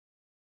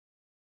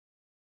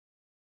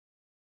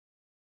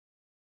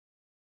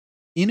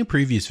In a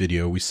previous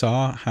video, we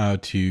saw how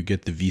to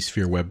get the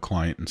vSphere web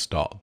client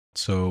installed.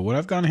 So what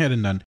I've gone ahead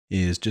and done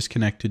is just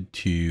connected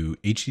to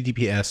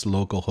HTTPS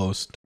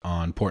localhost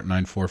on port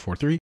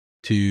 9443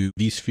 to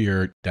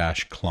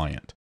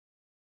vSphere-client.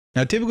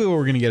 Now, typically what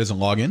we're going to get is a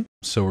login.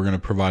 So we're going to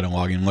provide a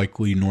login like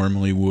we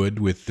normally would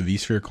with the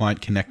vSphere client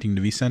connecting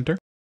to vCenter.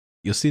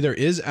 You'll see there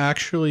is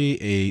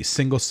actually a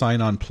single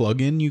sign-on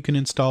plugin you can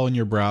install in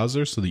your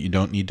browser so that you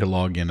don't need to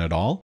log in at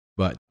all.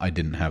 But I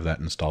didn't have that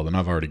installed, and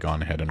I've already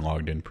gone ahead and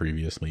logged in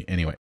previously.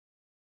 Anyway,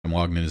 I'm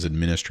logged in as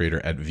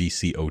administrator at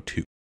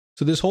VCO2.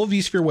 So this whole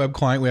vSphere web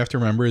client, we have to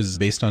remember, is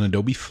based on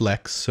Adobe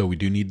Flex. So we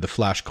do need the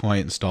Flash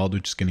client installed,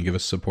 which is going to give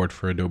us support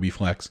for Adobe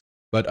Flex.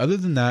 But other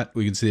than that,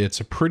 we can see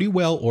it's a pretty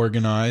well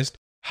organized,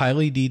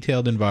 highly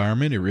detailed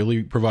environment. It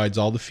really provides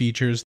all the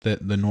features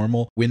that the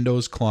normal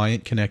Windows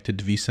client connected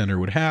to vCenter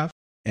would have.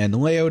 And the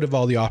layout of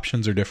all the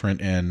options are different.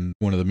 And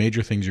one of the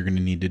major things you're going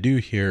to need to do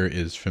here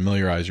is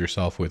familiarize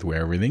yourself with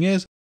where everything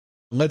is.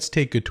 Let's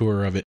take a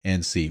tour of it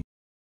and see.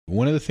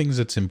 One of the things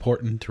that's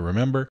important to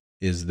remember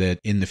is that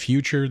in the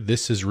future,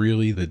 this is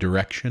really the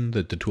direction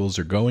that the tools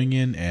are going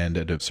in. And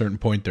at a certain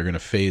point, they're going to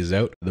phase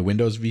out the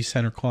Windows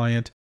vCenter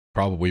client,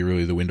 probably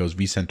really the Windows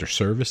vCenter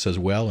service as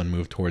well, and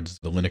move towards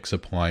the Linux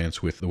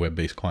appliance with the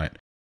web-based client.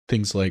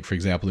 Things like, for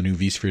example, the new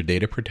vSphere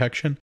data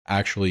protection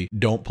actually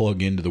don't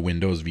plug into the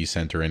Windows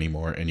vCenter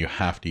anymore, and you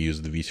have to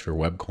use the vSphere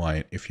web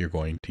client if you're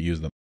going to use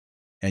them.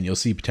 And you'll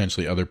see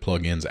potentially other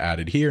plugins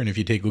added here. And if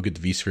you take a look at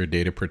the vSphere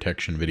data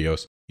protection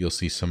videos, you'll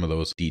see some of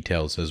those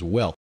details as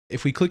well.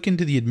 If we click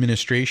into the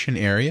administration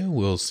area,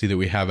 we'll see that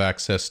we have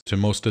access to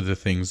most of the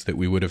things that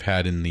we would have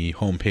had in the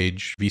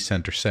homepage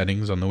vCenter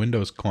settings on the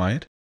Windows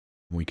client.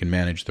 We can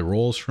manage the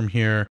roles from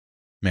here,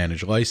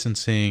 manage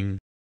licensing,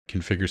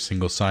 configure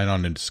single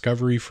sign-on and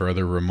discovery for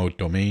other remote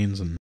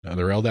domains and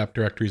other LDAP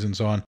directories and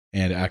so on,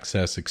 and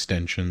access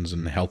extensions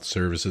and health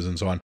services and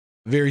so on.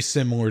 Very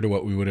similar to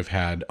what we would have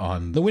had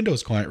on the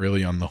Windows client,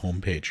 really, on the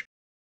home page.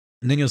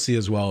 And then you'll see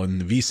as well in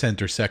the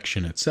vCenter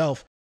section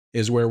itself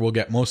is where we'll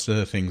get most of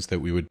the things that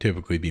we would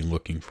typically be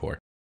looking for.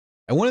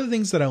 And one of the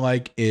things that I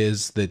like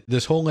is that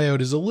this whole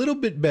layout is a little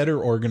bit better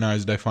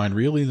organized, I find,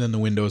 really, than the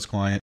Windows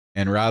client.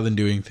 And rather than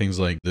doing things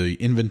like the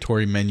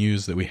inventory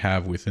menus that we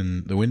have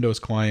within the Windows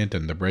client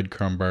and the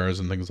breadcrumb bars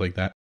and things like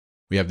that,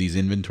 we have these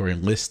inventory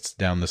lists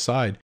down the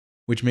side,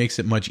 which makes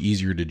it much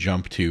easier to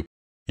jump to,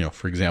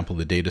 for example,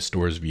 the data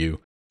stores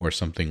view or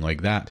something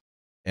like that,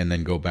 and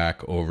then go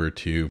back over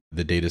to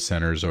the data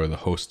centers or the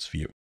hosts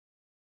view.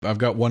 I've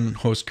got one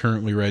host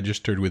currently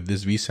registered with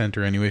this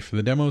vCenter anyway for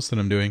the demos that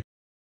I'm doing.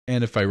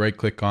 And if I right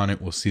click on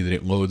it, we'll see that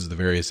it loads the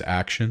various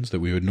actions that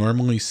we would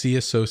normally see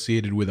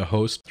associated with a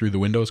host through the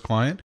Windows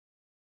client.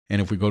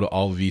 And if we go to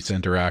all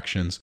vCenter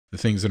actions, the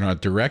things that are not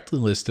directly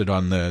listed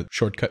on the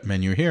shortcut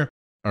menu here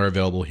are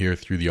available here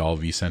through the all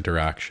vCenter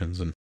actions.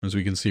 And as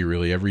we can see,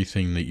 really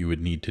everything that you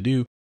would need to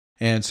do,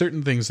 and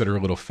certain things that are a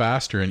little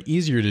faster and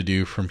easier to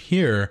do from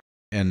here.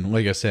 And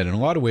like I said, in a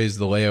lot of ways,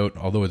 the layout,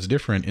 although it's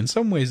different, in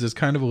some ways is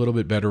kind of a little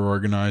bit better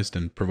organized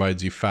and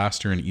provides you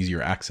faster and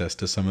easier access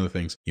to some of the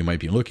things you might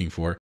be looking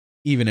for,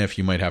 even if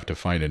you might have to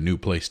find a new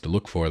place to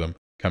look for them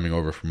coming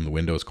over from the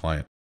Windows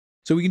client.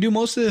 So we can do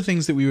most of the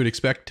things that we would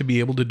expect to be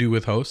able to do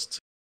with hosts.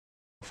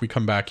 If we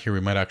come back here, we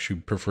might actually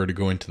prefer to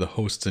go into the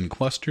hosts and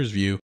clusters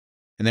view,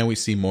 and then we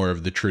see more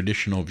of the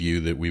traditional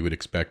view that we would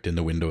expect in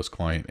the Windows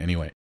client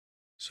anyway.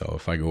 So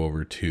if I go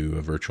over to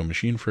a virtual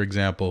machine, for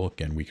example,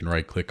 again, we can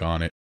right click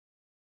on it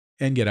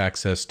and get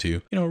access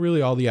to,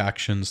 really all the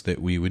actions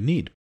that we would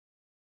need.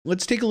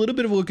 Let's take a little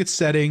bit of a look at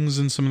settings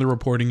and some of the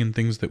reporting and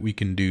things that we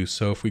can do.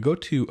 So if we go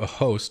to a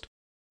host,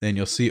 then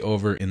you'll see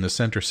over in the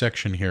center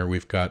section here,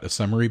 we've got a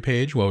summary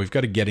page. Well, we've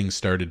got a getting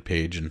started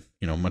page, and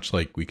much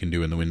like we can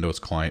do in the Windows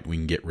client, we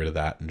can get rid of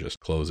that and just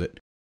close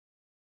it.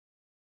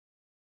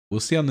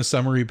 We'll see on the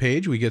summary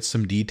page, we get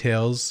some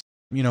details,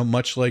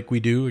 much like we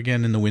do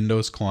again in the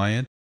Windows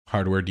client,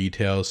 hardware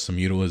details, some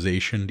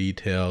utilization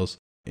details,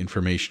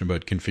 information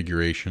about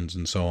configurations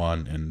and so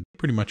on, and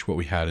pretty much what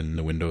we had in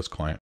the Windows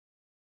client.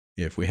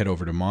 If we head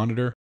over to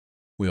monitor,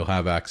 we'll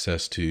have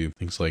access to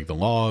things like the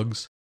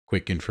logs,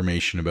 quick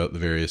information about the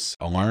various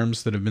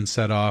alarms that have been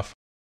set off,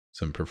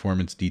 some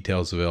performance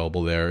details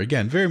available there.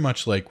 Again, very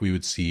much like we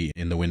would see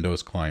in the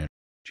Windows client.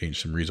 Change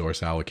some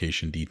resource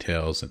allocation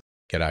details and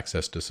get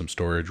access to some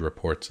storage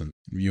reports and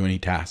view any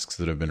tasks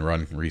that have been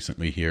run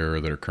recently here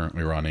or that are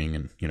currently running,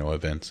 and,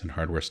 events and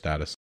hardware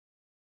status.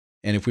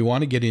 And if we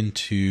want to get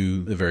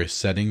into the various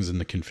settings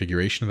and the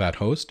configuration of that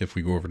host, if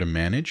we go over to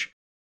manage,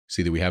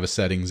 see that we have a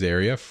settings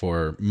area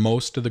for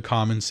most of the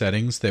common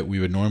settings that we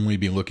would normally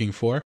be looking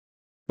for.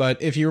 But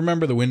if you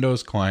remember the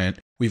Windows client,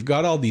 we've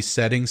got all these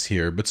settings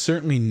here, but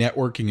certainly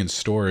networking and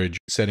storage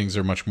settings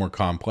are much more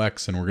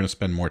complex, and we're going to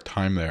spend more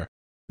time there.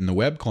 In the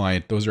web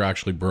client, those are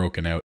actually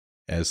broken out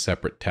as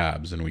separate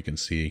tabs, and we can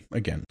see,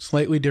 again,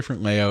 slightly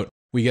different layout.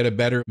 We get a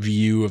better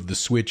view of the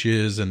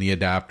switches and the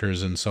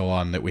adapters and so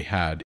on that we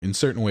had in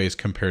certain ways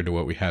compared to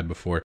what we had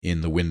before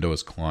in the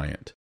Windows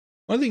client.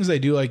 One of the things I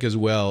do like as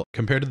well,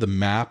 compared to the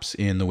maps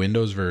in the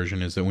Windows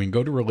version, is that when you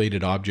go to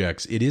related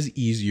objects, it is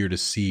easier to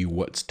see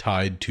what's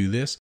tied to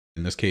this.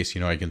 In this case,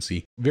 I can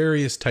see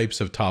various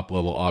types of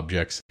top-level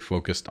objects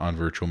focused on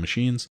virtual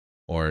machines,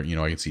 or,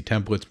 I can see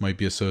templates might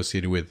be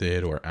associated with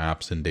it, or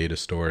apps and data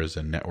stores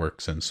and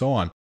networks and so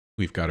on.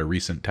 We've got a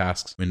recent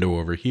tasks window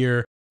over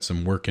here,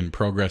 some work in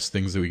progress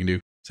things that we can do.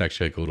 It's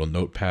actually like a little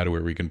notepad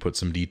where we can put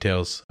some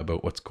details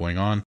about what's going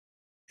on.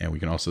 And we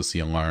can also see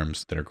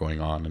alarms that are going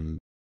on and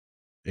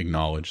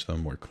acknowledge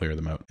them or clear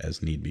them out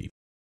as need be.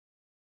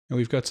 And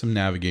we've got some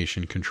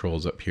navigation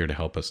controls up here to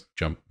help us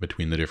jump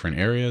between the different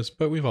areas,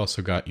 but we've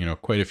also got,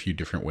 quite a few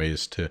different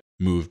ways to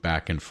move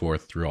back and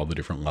forth through all the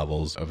different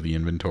levels of the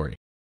inventory.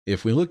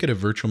 If we look at a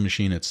virtual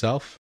machine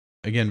itself,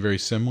 again, very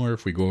similar.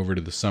 If we go over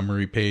to the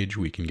summary page,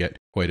 we can get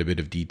quite a bit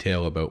of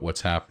detail about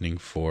what's happening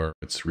for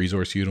its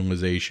resource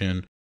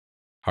utilization,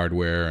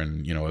 hardware,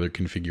 and other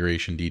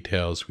configuration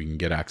details. We can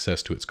get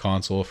access to its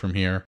console from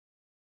here.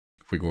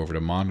 If we go over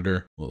to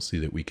monitor, we'll see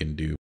that we can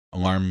do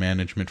alarm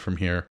management from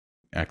here,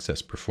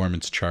 access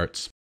performance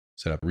charts,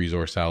 set up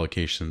resource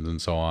allocations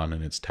and so on,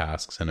 and its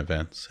tasks and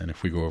events. And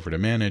if we go over to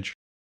manage,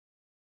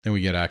 then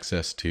we get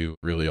access to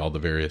really all the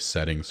various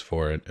settings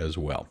for it as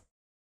well.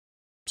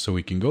 So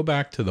we can go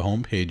back to the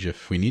home page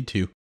if we need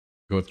to,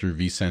 go through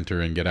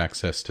vCenter and get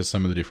access to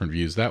some of the different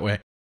views that way.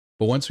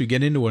 But once we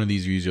get into one of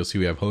these views, you'll see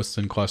we have hosts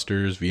and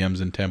clusters, VMs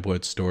and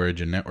templates,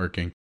 storage and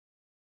networking.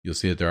 You'll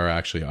see that there are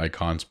actually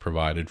icons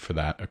provided for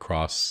that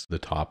across the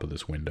top of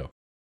this window.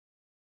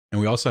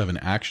 And we also have an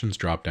actions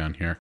drop down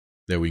here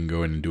that we can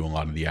go in and do a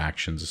lot of the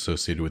actions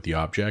associated with the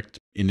object,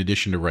 in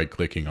addition to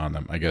right-clicking on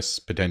them. I guess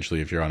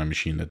potentially if you're on a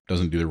machine that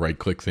doesn't do the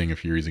right-click thing,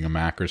 if you're using a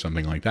Mac or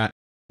something like that,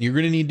 you're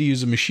going to need to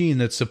use a machine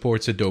that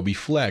supports Adobe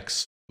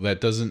Flex. That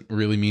doesn't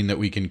really mean that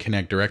we can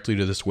connect directly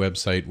to this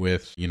website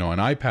with, an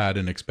iPad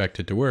and expect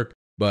it to work,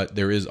 but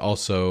there is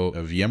also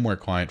a VMware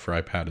client for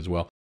iPad as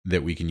well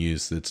that we can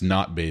use that's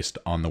not based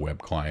on the web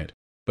client,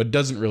 but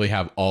doesn't really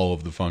have all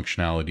of the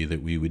functionality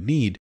that we would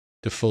need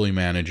to fully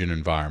manage an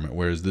environment,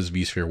 whereas this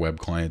vSphere web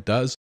client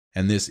does,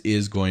 and this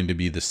is going to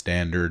be the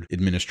standard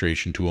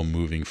administration tool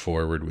moving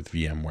forward with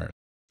VMware.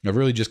 I've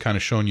really just kind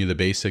of shown you the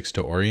basics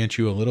to orient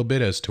you a little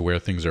bit as to where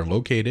things are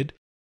located.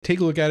 Take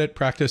a look at it,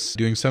 practice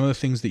doing some of the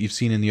things that you've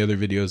seen in the other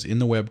videos in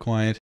the web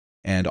client,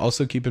 and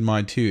also keep in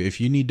mind too, if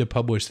you need to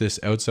publish this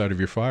outside of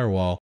your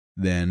firewall,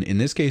 then in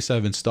this case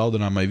I've installed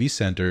it on my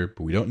vCenter,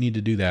 but we don't need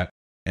to do that,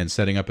 and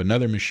setting up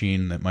another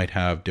machine that might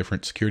have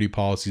different security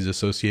policies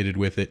associated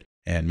with it,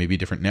 and maybe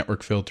different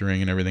network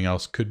filtering and everything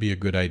else could be a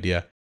good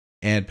idea.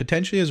 And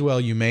potentially as well,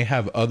 you may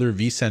have other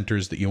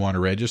vCenters that you want to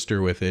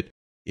register with it.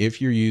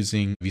 If you're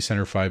using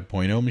vCenter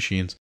 5.0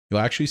 machines, you'll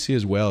actually see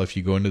as well, if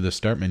you go into the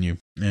start menu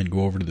and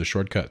go over to the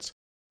shortcuts,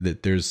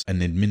 that there's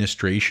an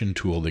administration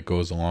tool that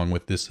goes along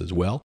with this as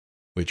well,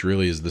 which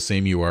really is the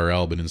same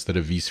URL, but instead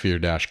of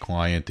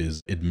vSphere-client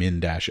is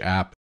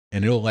admin-app,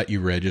 and it'll let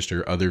you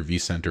register other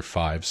vCenter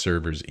 5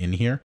 servers in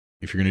here.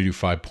 If you're going to do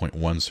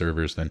 5.1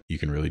 servers, then you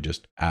can really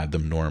just add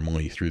them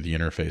normally through the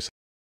interface.